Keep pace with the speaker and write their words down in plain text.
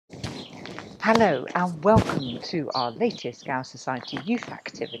Hello and welcome to our latest Gower Society youth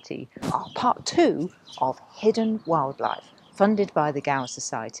activity, our part 2 of Hidden Wildlife, funded by the Gower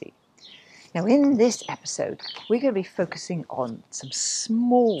Society. Now in this episode we're going to be focusing on some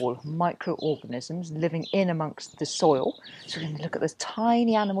small microorganisms living in amongst the soil. So we're going to look at those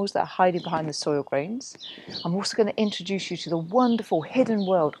tiny animals that are hiding behind the soil grains. I'm also going to introduce you to the wonderful hidden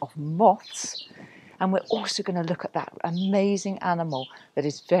world of moths. And we're also going to look at that amazing animal that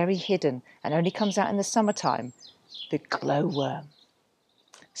is very hidden and only comes out in the summertime, the glowworm.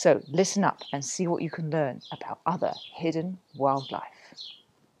 So listen up and see what you can learn about other hidden wildlife.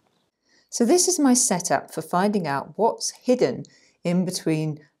 So this is my setup for finding out what's hidden in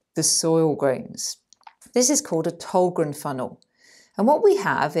between the soil grains. This is called a Tolgren funnel. And what we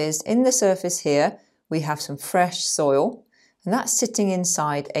have is, in the surface here, we have some fresh soil, and that's sitting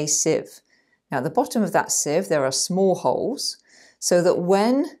inside a sieve. Now at the bottom of that sieve there are small holes, so that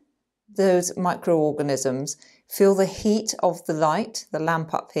when those microorganisms feel the heat of the light, the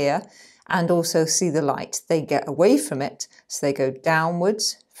lamp up here, and also see the light, they get away from it, so they go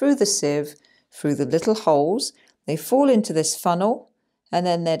downwards through the sieve, through the little holes, they fall into this funnel, and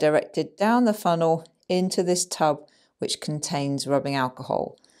then they're directed down the funnel into this tub which contains rubbing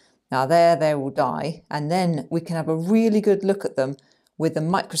alcohol. Now there they will die, and then we can have a really good look at them with a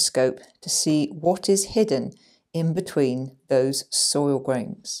microscope to see what is hidden in between those soil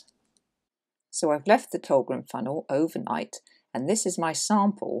grains. So I've left the Tolgren funnel overnight, and this is my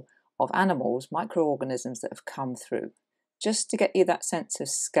sample of animals, microorganisms that have come through. Just to get you that sense of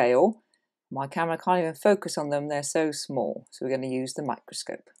scale, my camera can't even focus on them, they're so small, so we're going to use the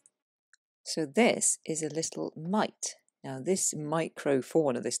microscope. So this is a little mite. Now this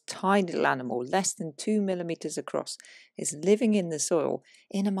microfauna, this tiny little animal, less than 2 millimeters across, is living in the soil,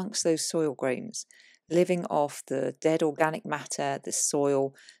 in amongst those soil grains, living off the dead organic matter, the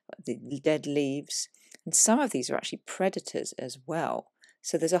soil, the dead leaves. And some of these are actually predators as well.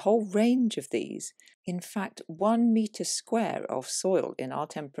 So there's a whole range of these. In fact, 1 meter square of soil in our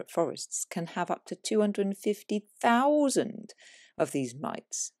temperate forests can have up to 250,000 of these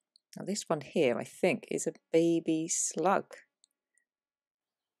mites. Now this one here, I think, is a baby slug.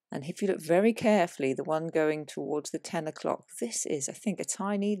 And if you look very carefully, the one going towards the 10 o'clock, this is, I think, a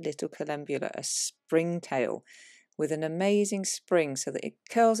tiny little colembula, a springtail, with an amazing spring so that it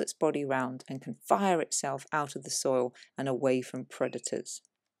curls its body round and can fire itself out of the soil and away from predators.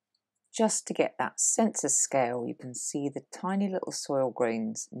 Just to get that sense of scale, you can see the tiny little soil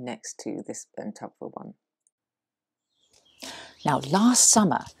grains next to this bent up one. Now last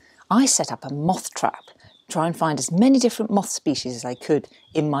summer I set up a moth trap to try and find as many different moth species as I could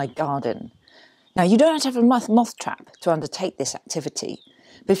in my garden. Now you don't have to have a moth trap to undertake this activity,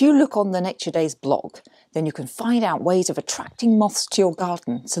 but if you look on the Nature Days blog, then you can find out ways of attracting moths to your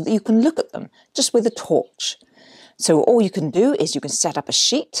garden so that you can look at them just with a torch. So all you can do is you can set up a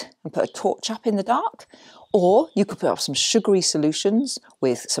sheet and put a torch up in the dark, or you could put up some sugary solutions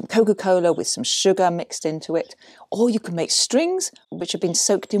with some Coca-Cola with some sugar mixed into it, or you can make strings which have been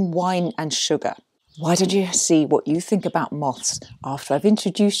soaked in wine and sugar. Why don't you see what you think about moths after I've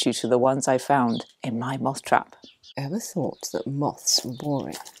introduced you to the ones I found in my moth trap? Ever thought that moths were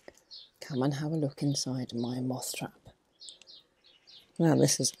boring? Come and have a look inside my moth trap. Now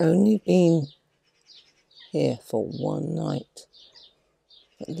this has only been here for one night,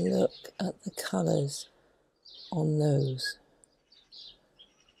 but look at the colours on those.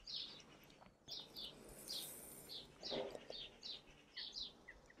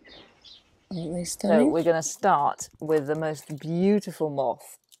 Aren't they stunning? So we're going to start with the most beautiful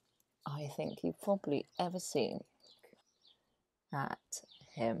moth I think you've probably ever seen. At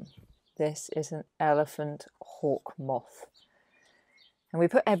him. This is an elephant hawk moth. And we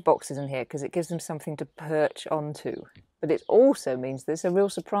put egg boxes in here because it gives them something to perch onto. But it also means there's a real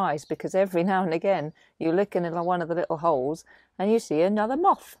surprise, because every now and again you look in one of the little holes and you see another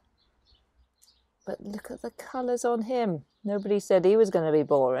moth. But look at the colours on him. Nobody said he was going to be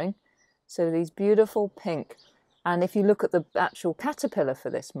boring. So these beautiful pink. And if you look at the actual caterpillar for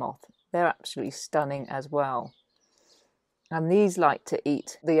this moth, they're absolutely stunning as well. And these like to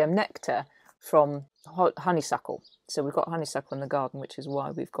eat the nectar from honeysuckle. So we've got honeysuckle in the garden, which is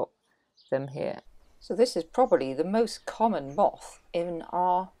why we've got them here. So this is probably the most common moth in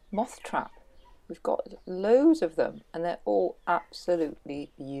our moth trap. We've got loads of them and they're all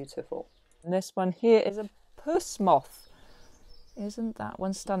absolutely beautiful. And this one here is a puss moth. Isn't that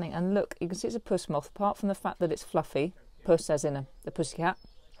one stunning? And look, you can see it's a puss moth, apart from the fact that it's fluffy, puss as in the pussycat.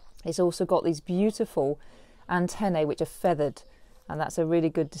 It's also got these beautiful antennae which are feathered, and that's a really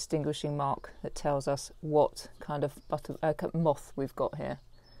good distinguishing mark that tells us what kind of moth we've got here.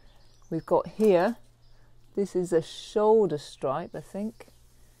 We've got here, this is a shoulder stripe, I think.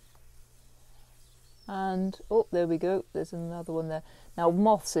 And, oh, there we go, there's another one there. Now,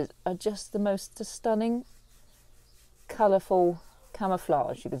 moths are just the most stunning, colourful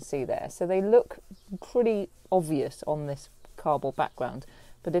camouflage you can see there. So they look pretty obvious on this cardboard background.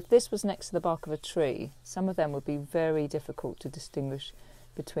 But if this was next to the bark of a tree, some of them would be very difficult to distinguish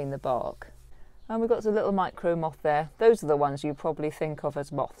between the bark. And we've got a little micro moth there. Those are the ones you probably think of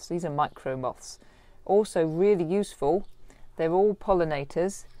as moths. These are micro moths. Also really useful. They're all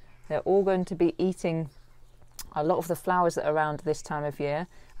pollinators. They're all going to be eating a lot of the flowers that are around this time of year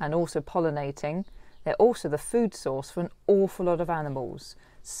and also pollinating. They're also the food source for an awful lot of animals.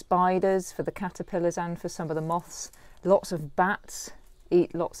 Spiders for the caterpillars and for some of the moths. Lots of bats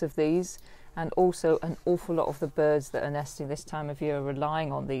eat lots of these, and also an awful lot of the birds that are nesting this time of year are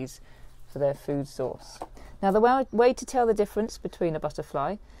relying on these for their food source. Now, the way to tell the difference between a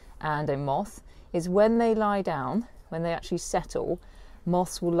butterfly and a moth is when they lie down, when they actually settle,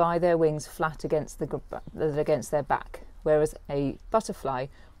 moths will lie their wings flat against their back, whereas a butterfly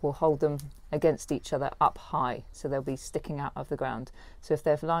will hold them against each other up high, so they'll be sticking out of the ground. So if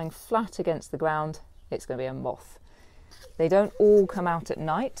they're lying flat against the ground, it's going to be a moth. They don't all come out at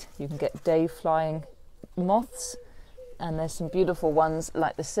night. You can get day flying moths, and there's some beautiful ones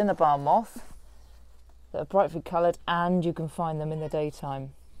like the cinnabar moth that are brightly coloured, and you can find them in the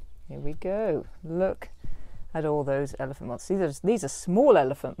daytime. Here we go. Look at all those elephant moths. These are small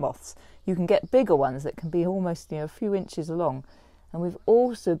elephant moths. You can get bigger ones that can be almost, a few inches long. And we've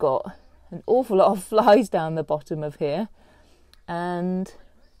also got an awful lot of flies down the bottom of here. And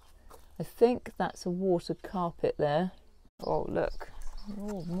I think that's a water carpet there. Oh, look.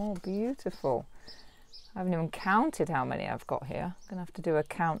 Oh, more beautiful. I haven't even counted how many I've got here. I'm going to have to do a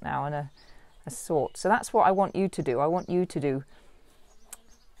count now and a sort. So that's what I want you to do. I want you to do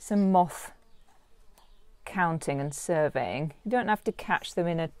some moth counting and surveying. You don't have to catch them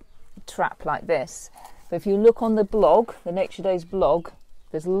in a trap like this. But if you look on the blog, the Nature Days blog,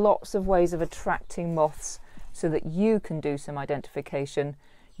 there's lots of ways of attracting moths so that you can do some identification.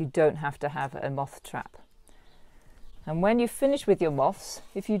 You don't have to have a moth trap. And when you finish with your moths,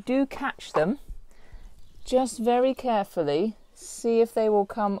 if you do catch them, just very carefully see if they will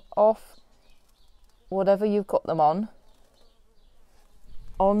come off whatever you've got them on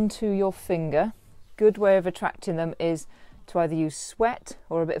onto your finger. Good way of attracting them is to either use sweat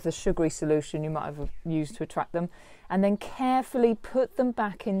or a bit of the sugary solution you might have used to attract them, and then carefully put them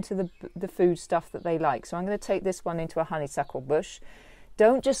back into the food stuff that they like. So I'm going to take this one into a honeysuckle bush.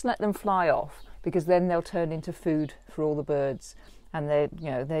 Don't just let them fly off, because then they'll turn into food for all the birds. And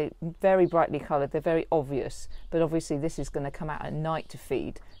they're very brightly coloured, they're very obvious, but obviously this is going to come out at night to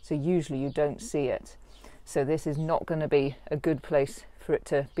feed, so usually you don't see it. So this is not going to be a good place for it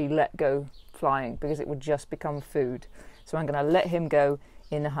to be let go flying, because it would just become food. So I'm going to let him go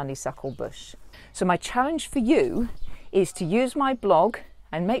in the honeysuckle bush. So my challenge for you is to use my blog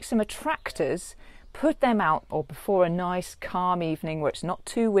and make some attractors, put them out or before a nice calm evening where it's not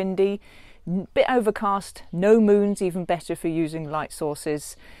too windy, bit overcast, no moons, even better for using light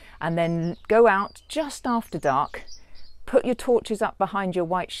sources, and then go out just after dark, put your torches up behind your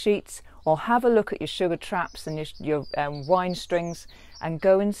white sheets, or have a look at your sugar traps and your wine strings, and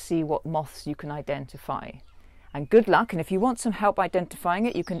go and see what moths you can identify. And good luck, and if you want some help identifying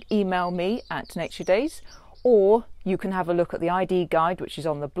it, you can email me at Nature Days, or you can have a look at the ID guide, which is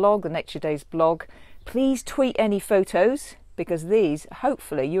on the blog, the Nature Days blog. Please tweet any photos, because these,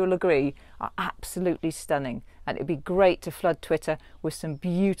 hopefully you'll agree, are absolutely stunning, and it'd be great to flood Twitter with some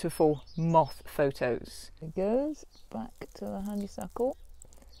beautiful moth photos. There it goes, back to the honeysuckle.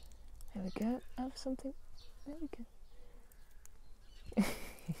 There we go, have something, there we go.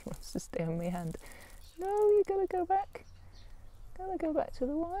 He wants to stay on my hand. No, you gotta go back. Gotta go back to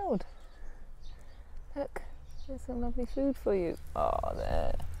the wild. Look, there's some lovely food for you. Oh,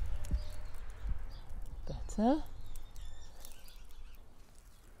 there. Better.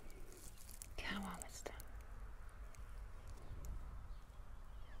 Come on, mister.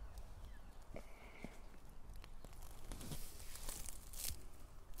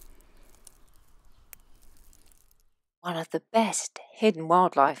 One of the best hidden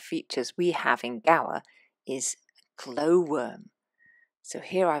wildlife features we have in Gower is glowworm. So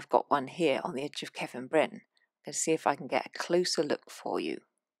here I've got one here on the edge of Kevin Bryn. I'm going to see if I can get a closer look for you.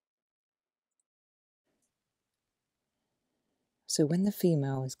 So when the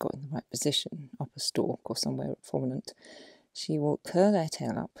female has got in the right position, up a stalk or somewhere prominent, she will curl her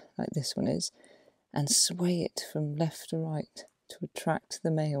tail up, like this one is, and sway it from left to right to attract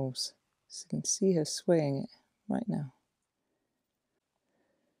the males. So you can see her swaying it right now.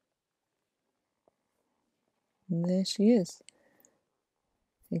 And there she is.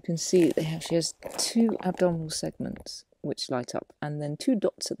 You can see that she has 2 abdominal segments which light up, and then 2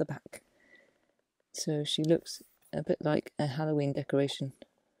 dots at the back. So she looks a bit like a Halloween decoration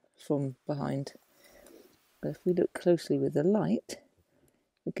from behind. But if we look closely with the light,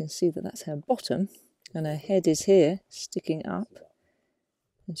 we can see that that's her bottom, and her head is here, sticking up.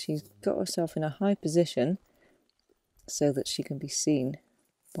 And she's got herself in a high position so that she can be seen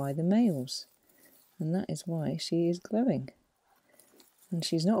by the males. And that is why she is glowing. And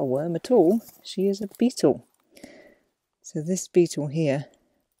she's not a worm at all, she is a beetle. So this beetle here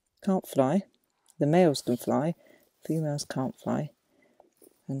can't fly. The males can fly, females can't fly.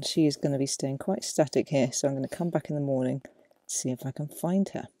 And she is going to be staying quite static here, so I'm going to come back in the morning to see if I can find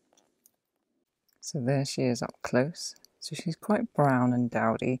her. So there she is up close. So she's quite brown and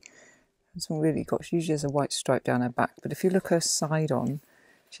dowdy. Hasn't really got, she usually has a white stripe down her back, but if you look her side on,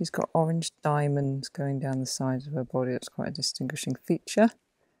 she's got orange diamonds going down the sides of her body. That's quite a distinguishing feature.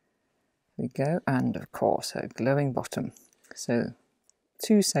 There we go, and of course her glowing bottom. So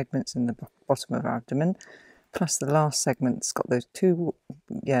 2 segments in the bottom of her abdomen, plus the last segment's got those 2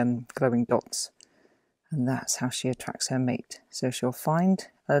 glowing dots, and that's how she attracts her mate. So she'll find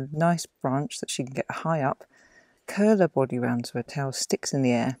a nice branch that she can get high up, curl her body round so her tail sticks in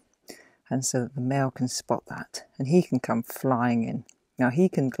the air, and so that the male can spot that, and he can come flying in. Now he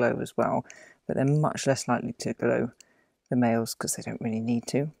can glow as well, but they're much less likely to glow, the males, because they don't really need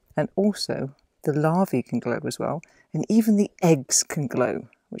to. And also the larvae can glow as well, and even the eggs can glow,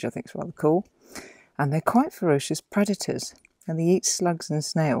 which I think is rather cool. And they're quite ferocious predators, and they eat slugs and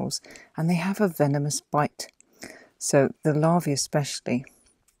snails, and they have a venomous bite. So the larvae especially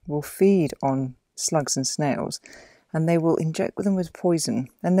will feed on slugs and snails, and they will inject them with poison,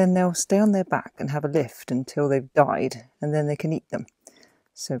 and then they'll stay on their back and have a lift until they've died, and then they can eat them.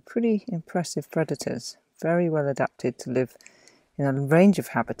 So pretty impressive predators, very well adapted to live in a range of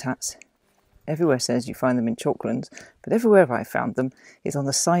habitats. Everywhere says you find them in chalklands, but everywhere I found them is on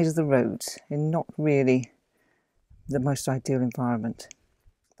the side of the roads, in not really the most ideal environment,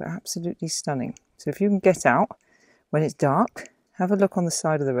 but absolutely stunning. So if you can get out when it's dark, have a look on the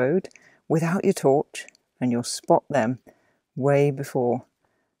side of the road without your torch, and you'll spot them way before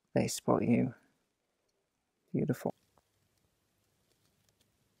they spot you. Beautiful.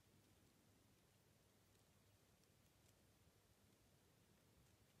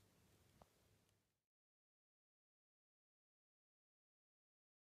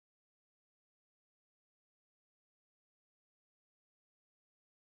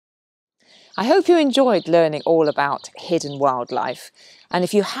 I hope you enjoyed learning all about hidden wildlife. And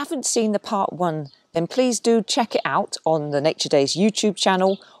if you haven't seen the part 1, then please do check it out on the Nature Days YouTube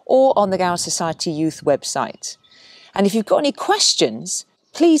channel or on the Gower Society Youth website. And if you've got any questions,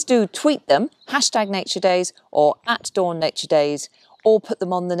 please do tweet them, #NatureDays or @DawnNatureDays, or put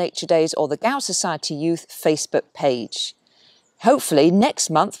them on the Nature Days or the Gower Society Youth Facebook page. Hopefully next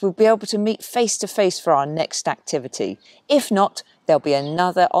month we'll be able to meet face to face for our next activity. If not, there'll be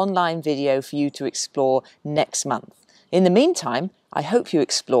another online video for you to explore next month. In the meantime, I hope you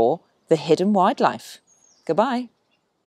explore the hidden wildlife. Goodbye.